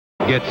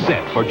Get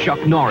set for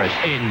Chuck Norris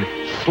in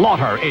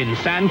Slaughter in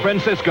San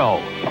Francisco.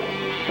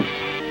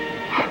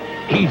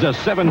 He's a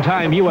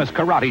 7-time U.S.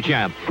 karate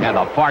champ, and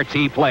the parts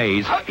he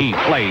plays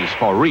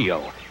for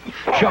real.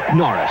 Chuck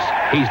Norris,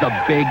 he's the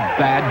big,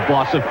 bad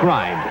boss of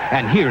crime,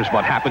 and here's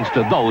what happens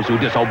to those who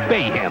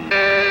disobey him.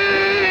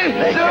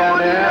 Hey, someone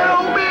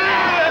help me!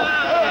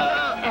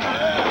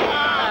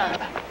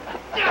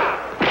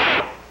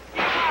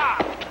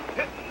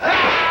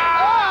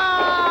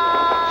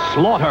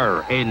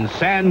 Slaughter in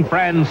San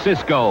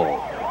Francisco.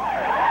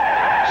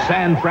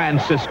 San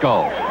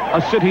Francisco,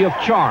 a city of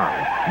charm,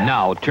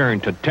 now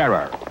turned to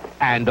terror,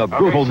 and a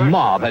brutal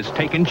mob has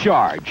taken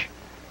charge.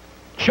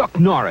 Chuck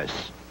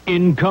Norris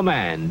in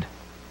command.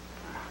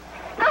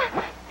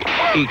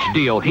 Each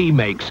deal he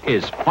makes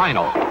is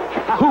final.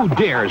 Who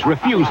dares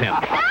refuse him?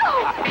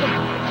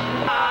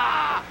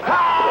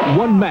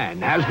 One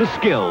man has the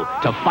skill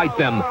to fight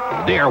them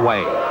their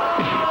way.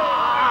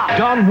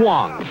 Don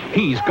Wong,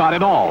 he's got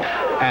it all,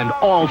 and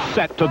all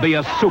set to be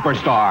a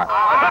superstar.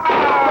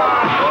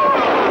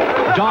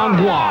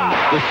 Don Wong,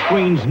 the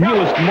screen's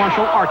newest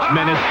martial arts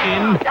menace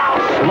in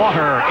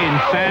Slaughter in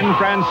San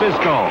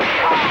Francisco.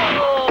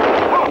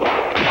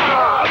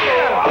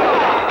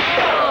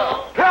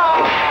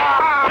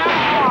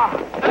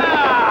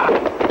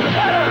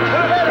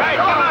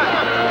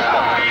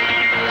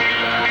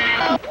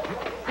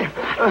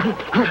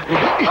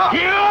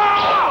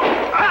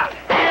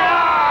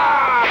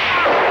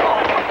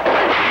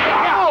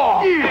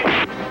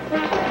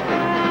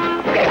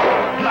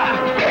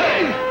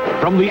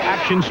 From the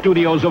action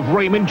studios of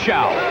Raymond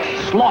Chow,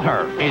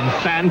 Slaughter in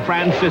San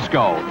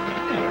Francisco.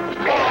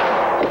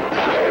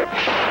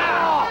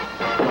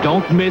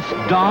 Don't miss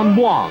Don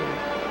Wong,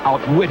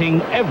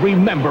 outwitting every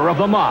member of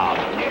the mob.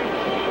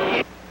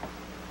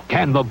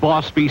 Can the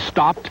boss be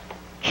stopped?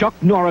 Chuck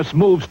Norris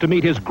moves to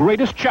meet his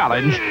greatest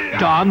challenge,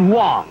 Don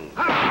Wong.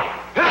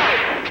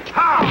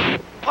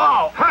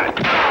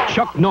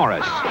 Chuck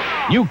Norris,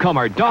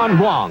 newcomer Don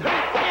Wong.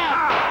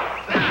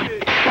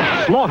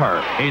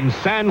 Slaughter in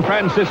San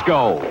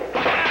Francisco.